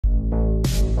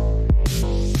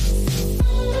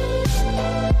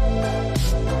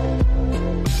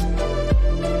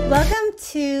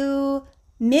to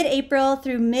mid-April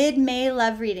through mid-May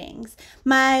love readings.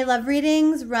 My love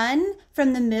readings run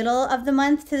from the middle of the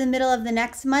month to the middle of the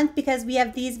next month because we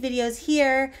have these videos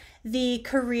here, the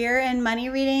career and money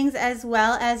readings, as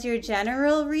well as your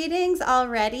general readings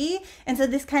already. And so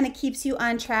this kind of keeps you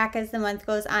on track as the month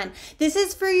goes on. This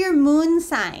is for your moon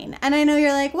sign. And I know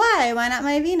you're like, why? Why not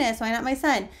my Venus? Why not my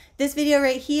sun? This video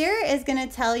right here is going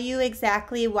to tell you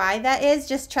exactly why that is.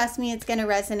 Just trust me, it's going to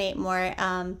resonate more.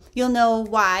 You'll know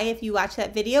why if you watch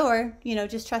that video, or, you know,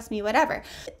 just trust me, whatever.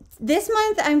 This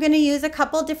month, I'm going to use a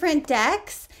couple different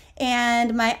decks,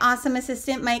 and my awesome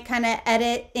assistant might kind of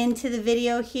edit into the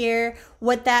video here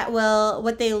what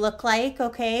they look like,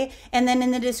 okay? And then in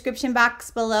the description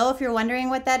box below, if you're wondering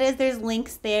what that is, there's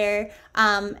links there.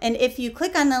 And if you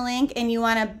click on the link and you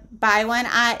want to buy one,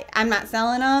 I'm not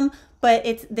selling them,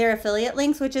 but they're affiliate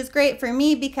links, which is great for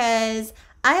me because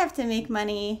I have to make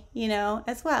money, you know,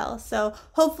 as well. So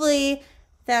hopefully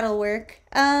that'll work.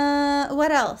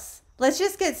 What else? Let's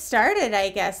just get started, I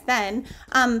guess, then.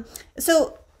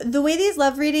 So the way these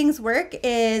love readings work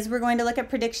is we're going to look at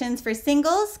predictions for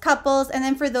singles, couples, and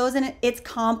then for those in it's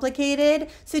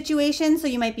complicated situations. So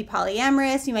you might be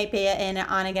polyamorous, you might be in an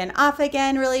on-again,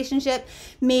 off-again relationship.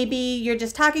 Maybe you're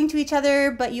just talking to each other,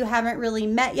 but you haven't really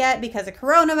met yet because of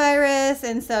coronavirus,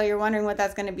 and so you're wondering what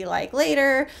that's going to be like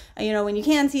later, you know, when you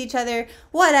can see each other,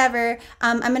 whatever.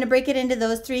 I'm going to break it into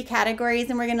those three categories,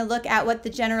 and we're going to look at what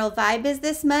the general vibe is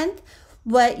this month,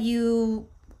 what you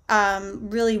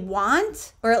really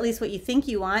want, or at least what you think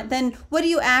you want, then what do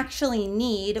you actually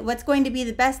need? What's going to be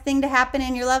the best thing to happen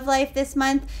in your love life this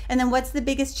month? And then what's the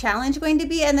biggest challenge going to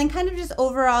be? And then kind of just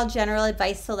overall general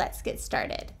advice. So let's get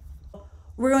started.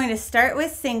 We're going to start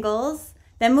with singles,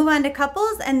 then move on to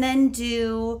couples, and then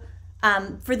do,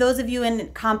 for those of you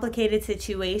in complicated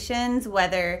situations,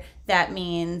 whether that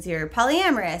means you're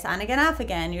polyamorous, on again, off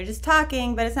again, you're just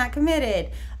talking, but it's not committed.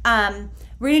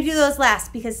 We're going to do those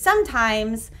last because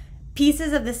sometimes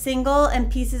pieces of the single and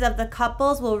pieces of the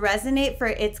couples will resonate for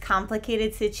its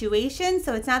complicated situation.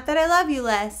 So it's not that I love you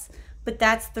less, but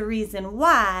that's the reason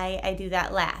why I do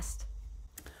that last.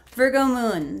 Virgo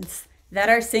moons that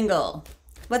are single.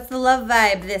 What's the love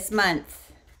vibe this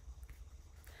month?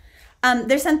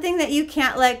 There's something that you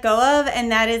can't let go of, and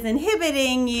that is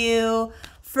inhibiting you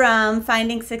from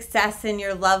finding success in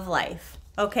your love life.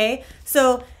 Okay,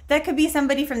 so that could be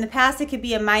somebody from the past. It could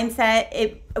be a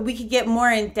mindset. We could get more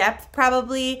in depth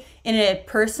probably in a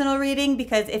personal reading,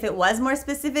 because if it was more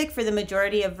specific for the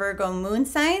majority of Virgo moon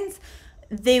signs,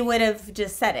 they would have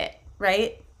just said it,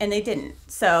 right? And they didn't.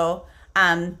 So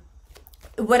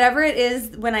whatever it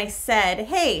is, when I said,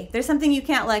 hey, there's something you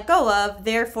can't let go of,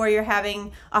 therefore you're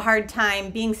having a hard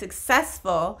time being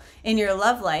successful in your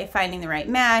love life, finding the right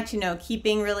match, you know,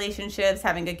 keeping relationships,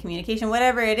 having good communication,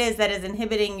 whatever it is that is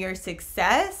inhibiting your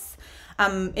success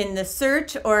in the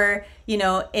search, or, you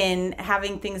know, in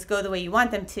having things go the way you want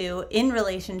them to in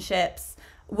relationships,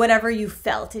 whatever you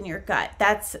felt in your gut,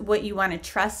 that's what you want to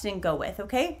trust and go with,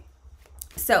 okay?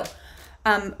 So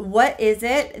what is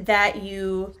it that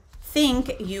you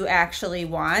think you actually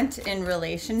want in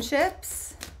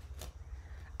relationships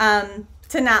to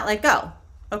not let go,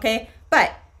 okay?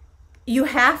 But you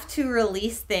have to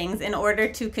release things in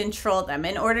order to control them,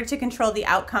 in order to control the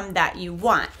outcome that you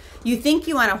want. You think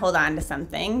you want to hold on to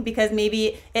something because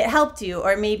maybe it helped you,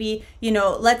 or maybe, you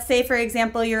know, let's say, for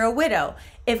example, you're a widow.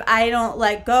 If I don't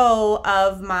let go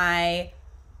of my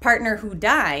partner who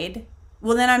died,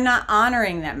 well, then I'm not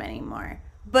honoring them anymore.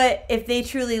 But if they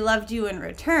truly loved you in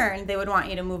return, they would want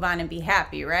you to move on and be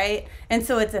happy, right? And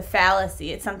so it's a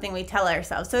fallacy. It's something we tell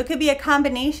ourselves. So it could be a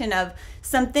combination of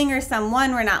something or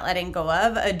someone we're not letting go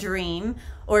of, a dream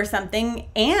or something,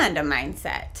 and a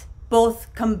mindset,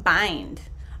 both combined.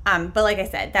 But like I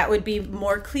said, that would be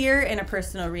more clear in a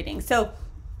personal reading. So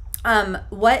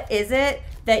what is it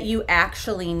that you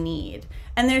actually need?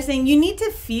 And they're saying you need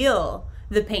to feel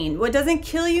the pain. What doesn't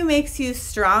kill you makes you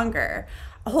stronger.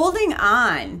 Holding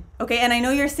on, okay, and I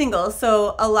know you're single,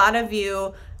 so a lot of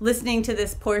you listening to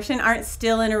this portion aren't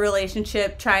still in a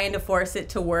relationship trying to force it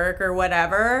to work or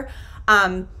whatever,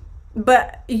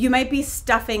 but you might be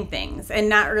stuffing things and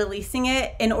not releasing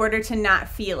it in order to not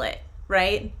feel it,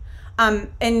 right?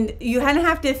 And you kind of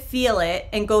have to feel it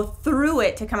and go through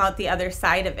it to come out the other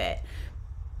side of it.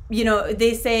 You know,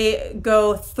 they say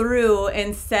go through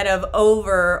instead of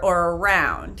over or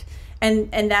around.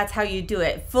 And that's how you do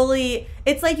it fully.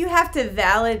 It's like you have to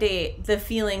validate the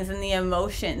feelings and the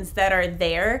emotions that are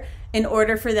there in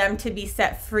order for them to be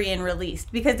set free and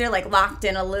released, because they're like locked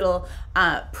in a little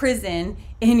prison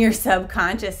in your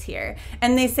subconscious here.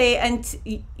 And they say, and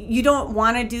you don't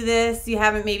want to do this, you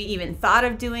haven't maybe even thought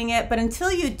of doing it, but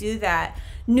until you do that,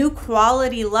 new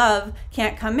quality love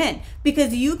can't come in,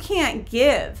 because you can't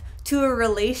give to a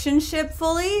relationship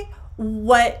fully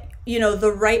what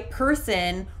the right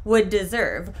person would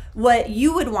deserve, what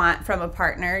you would want from a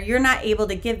partner. You're not able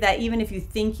to give that, even if you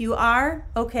think you are,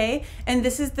 okay? And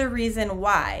this is the reason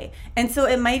why. And so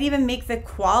it might even make the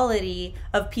quality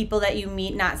of people that you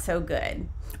meet not so good.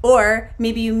 Or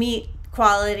maybe you meet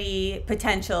quality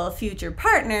potential future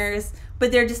partners,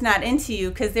 but they're just not into you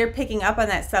because they're picking up on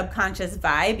that subconscious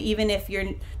vibe, even if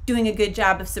you're doing a good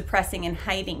job of suppressing and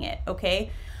hiding it,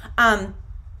 okay?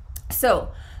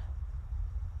 So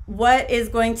what is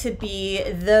going to be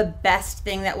the best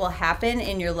thing that will happen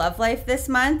in your love life this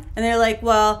month? And they're like,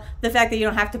 well, the fact that you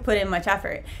don't have to put in much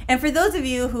effort. And for those of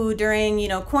you who during,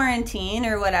 quarantine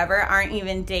or whatever aren't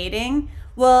even dating,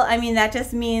 well, I mean, that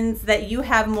just means that you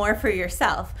have more for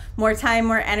yourself, more time,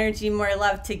 more energy, more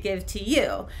love to give to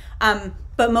you.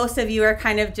 But most of you are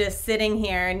kind of just sitting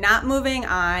here, not moving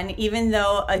on, even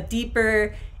though a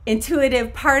deeper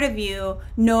intuitive part of you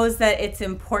knows that it's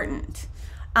important.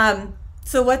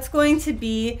 So what's going to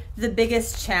be the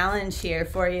biggest challenge here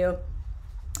for you?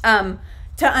 To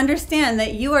understand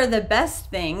that you are the best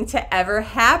thing to ever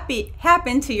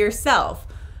happen to yourself.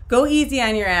 Go easy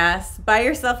on your ass, buy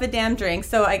yourself a damn drink.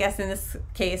 So I guess in this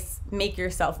case, make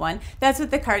yourself one. That's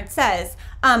what the card says.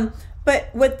 But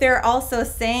what they're also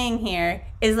saying here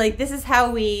is like, this is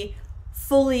how we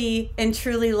fully and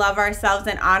truly love ourselves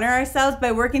and honor ourselves,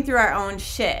 by working through our own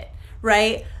shit.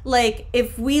 Right? Like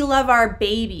if we love our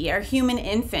baby, our human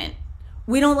infant,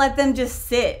 we don't let them just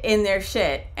sit in their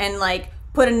shit and like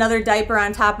put another diaper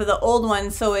on top of the old one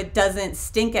so it doesn't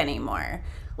stink anymore.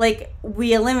 Like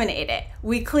we eliminate it,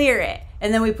 we clear it,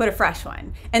 and then we put a fresh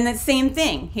one. And the same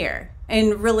thing here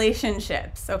in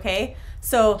relationships, okay?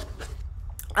 So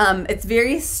it's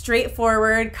very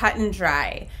straightforward, cut and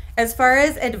dry. As far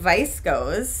as advice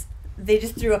goes, they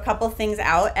just threw a couple things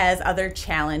out as other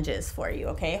challenges for you,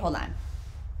 okay? Hold on.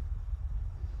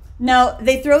 Now,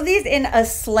 they throw these in a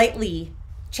slightly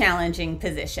challenging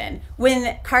position.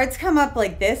 When cards come up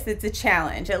like this, it's a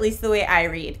challenge, at least the way I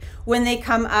read. When they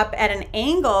come up at an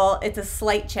angle, it's a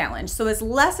slight challenge. So it's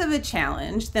less of a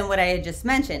challenge than what I had just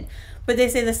mentioned. But they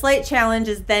say the slight challenge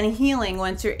is then healing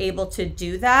once you're able to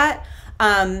do that,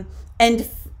 and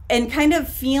kind of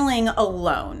feeling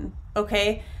alone,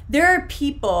 okay? There are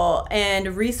people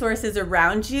and resources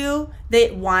around you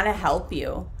that want to help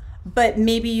you, but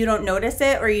maybe you don't notice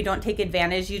it, or you don't take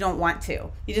advantage, you don't want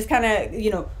to. You just kind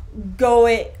of, go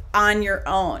it on your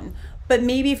own. But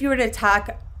maybe if you were to talk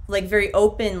like very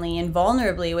openly and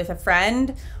vulnerably with a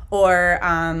friend or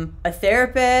a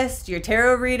therapist, your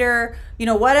tarot reader,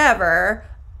 whatever,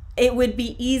 it would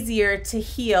be easier to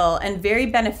heal and very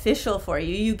beneficial for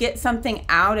you. You get something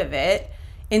out of it,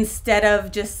 instead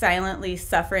of just silently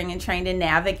suffering and trying to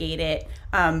navigate it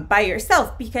by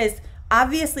yourself, because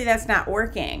obviously that's not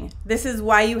working. This is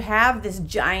why you have this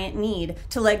giant need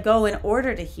to let go in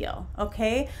order to heal,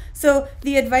 okay? So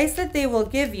the advice that they will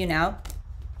give you now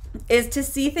is to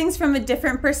see things from a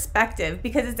different perspective,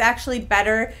 because it's actually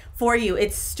better for you.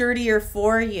 It's sturdier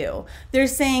for you. They're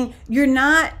saying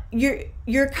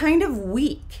you're kind of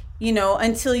weak,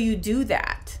 until you do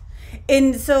that.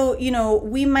 And so,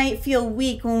 we might feel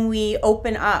weak when we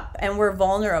open up and we're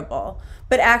vulnerable,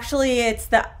 but actually it's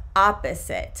the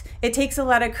opposite. It takes a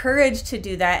lot of courage to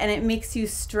do that, and it makes you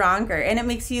stronger, and it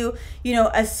makes you,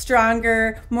 a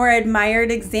stronger, more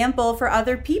admired example for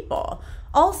other people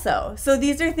also. So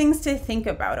these are things to think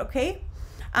about, okay?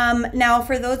 Now,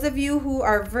 for those of you who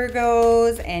are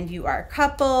Virgos and you are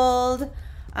coupled,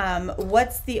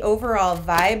 what's the overall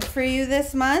vibe for you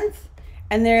this month?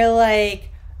 And they're like,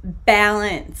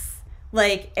 balance,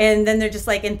 and then they're just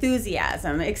like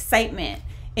enthusiasm, excitement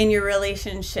in your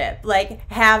relationship, like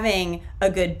having a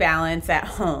good balance at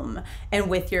home and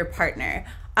with your partner.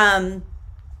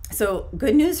 So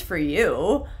good news for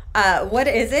you. What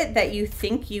is it that you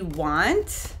think you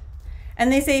want?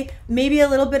 And they say maybe a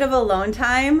little bit of alone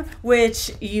time,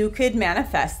 which you could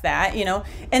manifest that,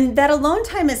 and that alone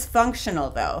time is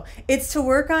functional though. It's to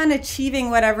work on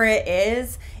achieving whatever it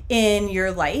is in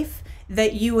your life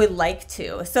that you would like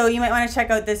to. So you might want to check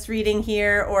out this reading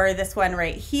here, or this one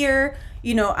right here,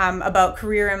 about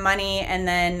career and money, and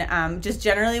then just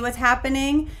generally what's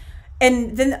happening.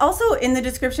 And then also in the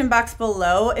description box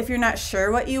below, if you're not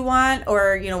sure what you want,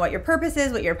 or what your purpose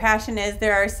is, what your passion is,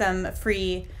 there are some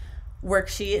free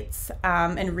worksheets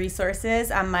and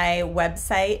resources on my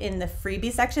website in the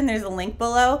freebie section. There's a link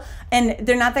below, and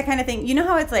they're not that kind of thing. You know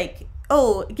how it's like,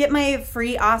 oh, get my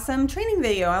free awesome training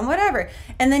video on whatever,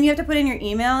 and then you have to put in your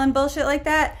email and bullshit like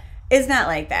that? It's not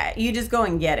like that. You just go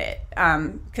and get it,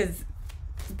 because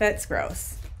that's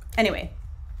gross. Anyway,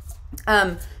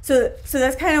 so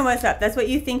that's kind of what's up. That's what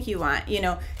you think you want, you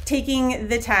know, taking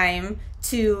the time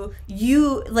to,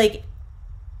 you like,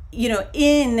 you know,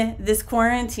 in this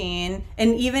quarantine,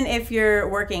 and even if you're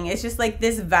working, it's just like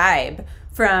this vibe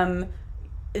from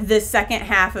the second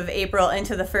half of April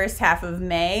into the first half of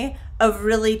May of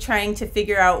really trying to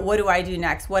figure out, what do I do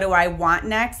next? What do I want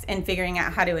next? And figuring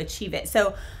out how to achieve it.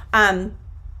 So,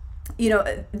 you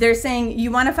know, they're saying you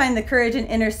want to find the courage and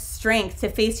inner strength to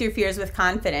face your fears with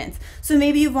confidence. So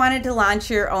maybe you've wanted to launch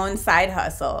your own side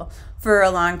hustle for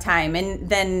a long time, and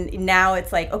then now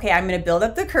it's like, okay, I'm going to build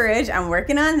up the courage. I'm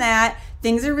working on that.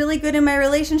 Things are really good in my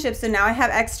relationship, so now I have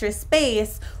extra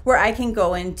space where I can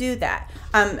go and do that.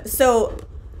 So,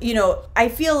 you know, I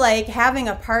feel like having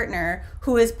a partner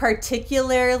who is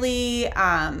particularly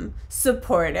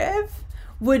supportive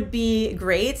would be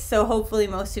great. So hopefully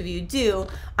most of you do,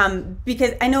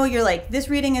 because I know you're like, this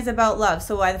reading is about love,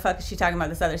 so why the fuck is she talking about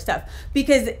this other stuff?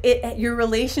 Because your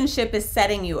relationship is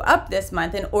setting you up this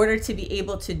month in order to be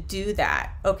able to do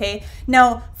that, okay?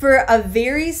 Now, for a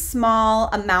very small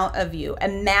amount of you,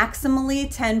 and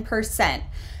maximally 10%,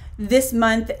 this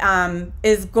month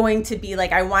is going to be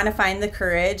like, I want to find the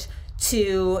courage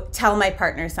to tell my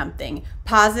partner something,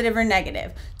 positive or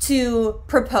negative, to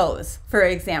propose, for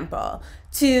example,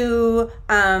 to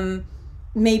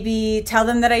maybe tell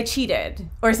them that I cheated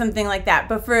or something like that.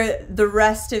 But for the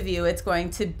rest of you, it's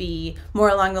going to be more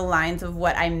along the lines of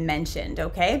what I mentioned,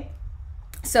 okay?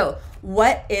 So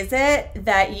what is it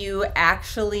that you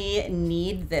actually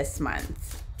need this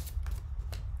month?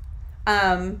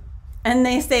 And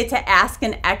they say to ask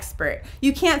an expert.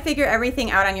 You can't figure everything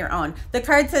out on your own. The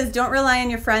card says, don't rely on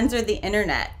your friends or the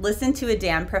internet. Listen to a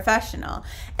damn professional.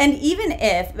 And even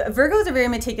if, Virgos are very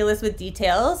meticulous with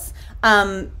details,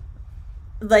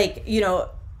 like, you know,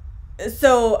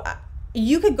 so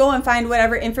you could go and find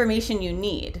whatever information you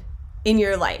need in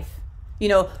your life, you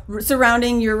know,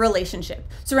 surrounding your relationship,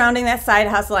 surrounding that side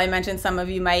hustle I mentioned some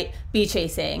of you might be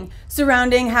chasing,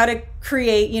 surrounding how to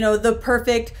create, you know, the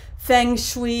perfect feng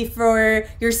shui for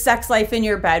your sex life in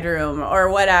your bedroom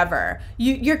or whatever.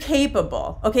 You're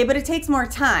capable, okay? But it takes more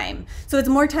time. So it's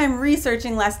more time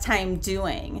researching, less time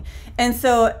doing. And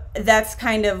so that's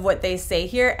kind of what they say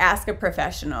here, ask a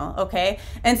professional, okay?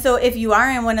 And so if you are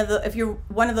in if you're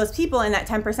one of those people in that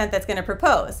 10% that's gonna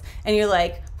propose, and you're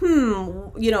like,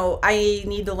 you know, I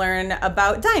need to learn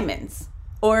about diamonds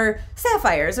or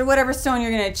sapphires or whatever stone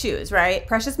you're gonna choose, right?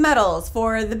 Precious metals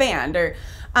for the band, or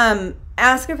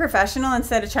ask a professional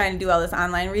instead of trying to do all this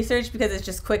online research, because it's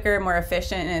just quicker, more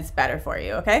efficient, and it's better for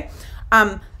you, okay?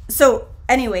 So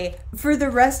anyway, for the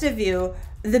rest of you,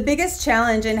 the biggest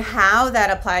challenge and how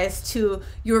that applies to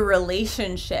your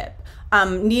relationship,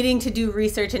 needing to do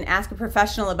research and ask a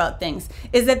professional about things,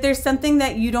 is that there's something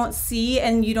that you don't see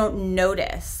and you don't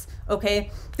notice,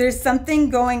 okay? There's something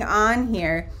going on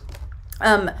here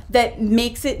that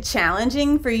makes it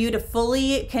challenging for you to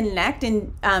fully connect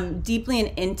and deeply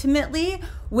and intimately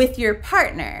with your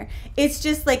partner. It's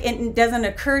just like it doesn't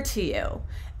occur to you.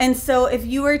 And so if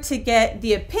you were to get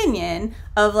the opinion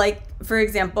of, like, for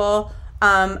example,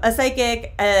 a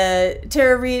psychic, a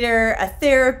tarot reader, a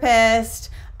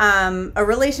therapist, a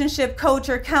relationship coach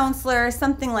or counselor,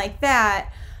 something like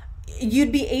that,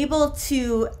 you'd be able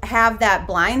to have that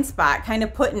blind spot kind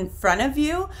of put in front of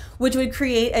you, which would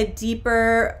create a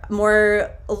deeper, more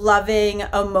loving,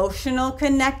 emotional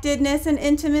connectedness and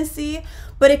intimacy.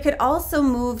 But it could also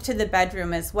move to the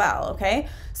bedroom as well, okay?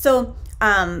 So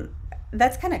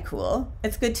that's kind of cool.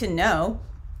 It's good to know.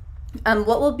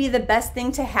 What will be the best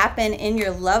thing to happen in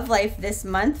your love life this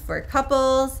month for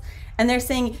couples? And they're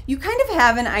saying you kind of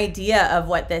have an idea of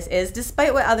what this is,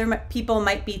 despite what other people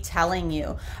might be telling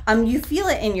you. You feel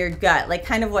it in your gut, like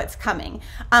kind of what's coming.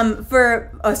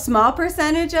 For a small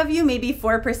percentage of you, maybe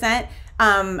 4%,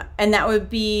 and that would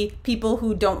be people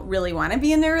who don't really want to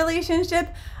be in their relationship.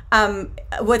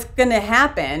 What's going to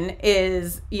happen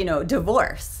is, you know,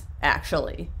 divorce,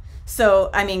 actually. So,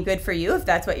 I mean, good for you if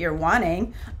that's what you're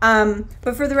wanting.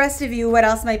 But for the rest of you, what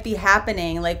else might be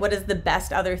happening? Like, what is the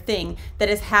best other thing that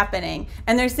is happening?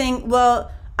 And they're saying,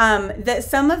 well, that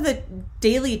some of the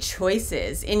daily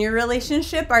choices in your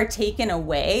relationship are taken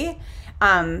away.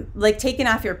 like taken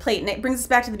off your plate. And it brings us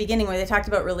back to the beginning where they talked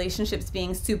about relationships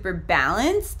being super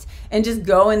balanced and just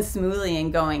going smoothly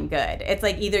and going good. It's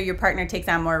like either your partner takes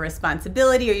on more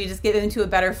responsibility or you just get into a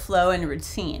better flow and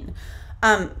routine.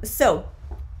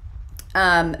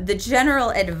 The general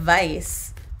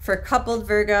advice for coupled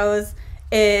Virgos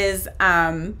is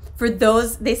for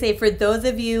those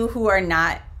of you who are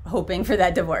not hoping for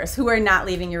that divorce, who are not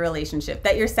leaving your relationship,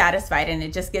 that you're satisfied and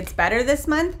it just gets better this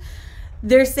month.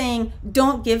 They're saying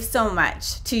don't give so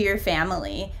much to your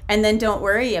family and then don't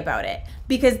worry about it,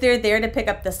 because they're there to pick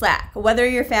up the slack. Whether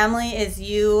your family is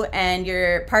you and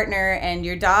your partner and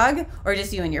your dog, or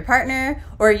just you and your partner,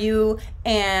 or you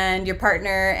and your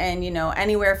partner and, you know,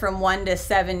 anywhere from 1 to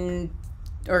 7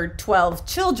 or 12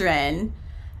 children,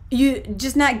 you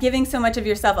just not giving so much of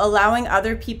yourself, allowing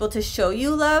other people to show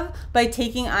you love by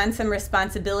taking on some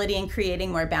responsibility and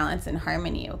creating more balance and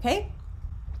harmony, okay?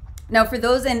 Now for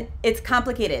those in it's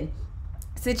complicated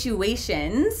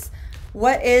situations,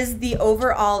 what is the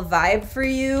overall vibe for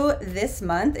you this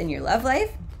month in your love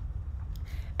life?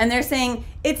 And they're saying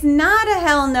it's not a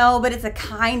hell no, but it's a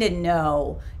kind of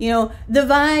no. You know, the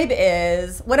vibe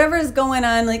is whatever's going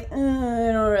on, like, I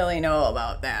don't really know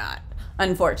about that,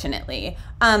 unfortunately.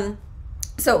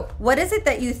 So what is it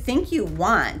that you think you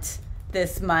want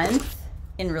this month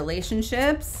in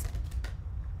relationships?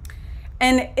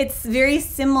 And it's very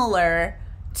similar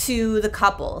to the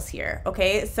couples here,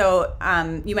 okay? So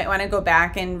you might want to go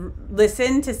back and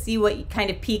listen to see what kind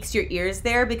of piques your ears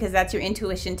there, because that's your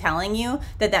intuition telling you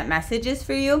that that message is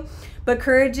for you. But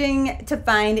encouraging to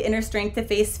find inner strength to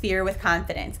face fear with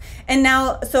confidence. And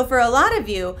now, so for a lot of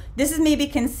you, this is maybe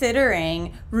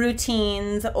considering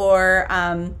routines or,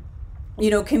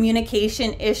 you know,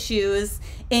 communication issues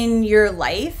in your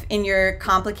life, in your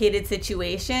complicated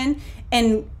situation,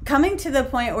 and coming to the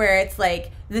point where it's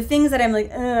like the things that I'm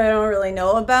like, I don't really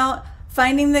know about,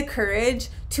 finding the courage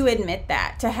to admit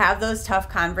that, to have those tough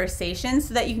conversations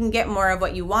so that you can get more of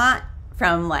what you want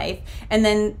from life, and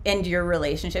then in your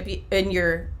relationship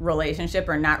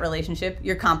or not relationship,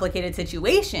 your complicated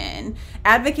situation,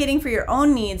 advocating for your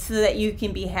own needs so that you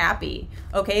can be happy,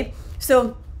 okay?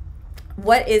 So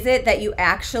what is it that you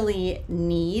actually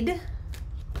need?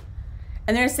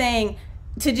 And they're saying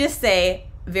to just say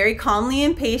very calmly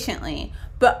and patiently,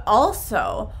 but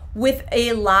also with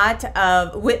a lot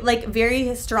of, like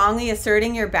very strongly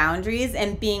asserting your boundaries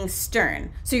and being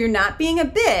stern. So you're not being a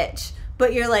bitch,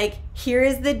 but you're like, here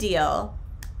is the deal,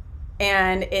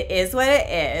 and it is what it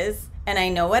is, and I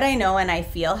know what I know, and I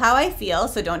feel how I feel,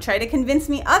 so don't try to convince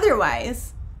me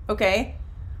otherwise, okay?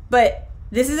 But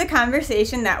this is a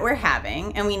conversation that we're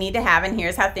having, and we need to have, and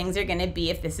here's how things are gonna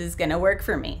be if this is gonna work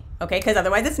for me, okay? Because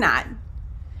otherwise it's not.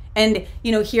 And,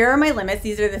 you know, here are my limits.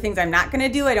 These are the things I'm not gonna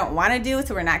do, I don't wanna do,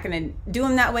 so we're not gonna do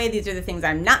them that way. These are the things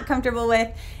I'm not comfortable with.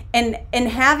 And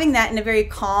having that in a very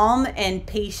calm and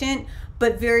patient,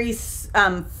 but very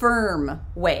firm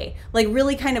way, like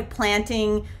really kind of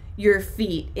planting your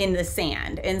feet in the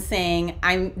sand and saying,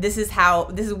 this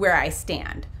is where I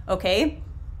stand, okay?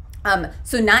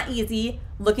 So not easy,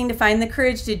 looking to find the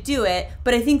courage to do it,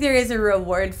 but I think there is a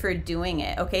reward for doing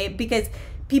it, okay? Because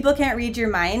people can't read your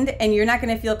mind, and you're not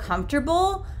gonna feel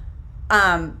comfortable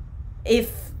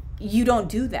if you don't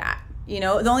do that, you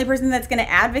know? The only person that's gonna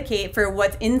advocate for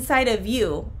what's inside of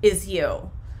you is you.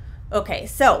 Okay,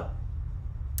 so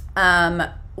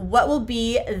what will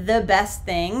be the best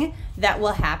thing that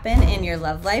will happen in your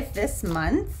love life this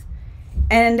month?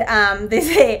 And they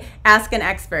say, ask an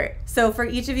expert. So for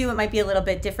each of you, it might be a little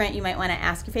bit different. You might want to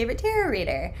ask your favorite tarot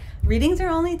reader. Readings are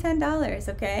only $10,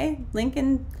 okay? Link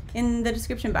in the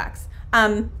description box.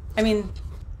 I mean,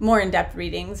 more in-depth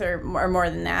readings are more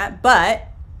than that, but,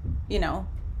 you know,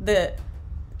 the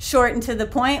short and to the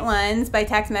point ones by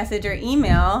text message or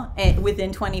email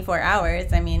within 24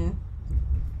 hours, I mean,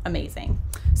 amazing.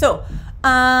 So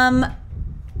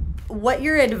what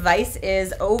your advice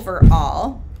is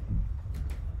overall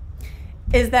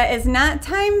is that it's not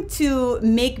time to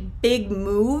make big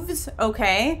moves,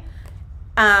 okay?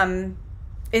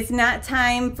 It's not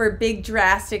time for big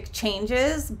drastic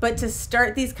changes, but to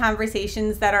start these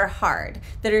conversations that are hard,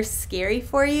 that are scary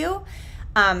for you.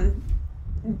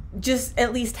 Just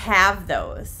at least have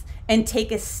those and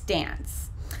take a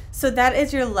stance. So that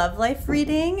is your love life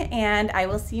reading, and I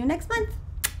will see you next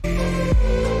month.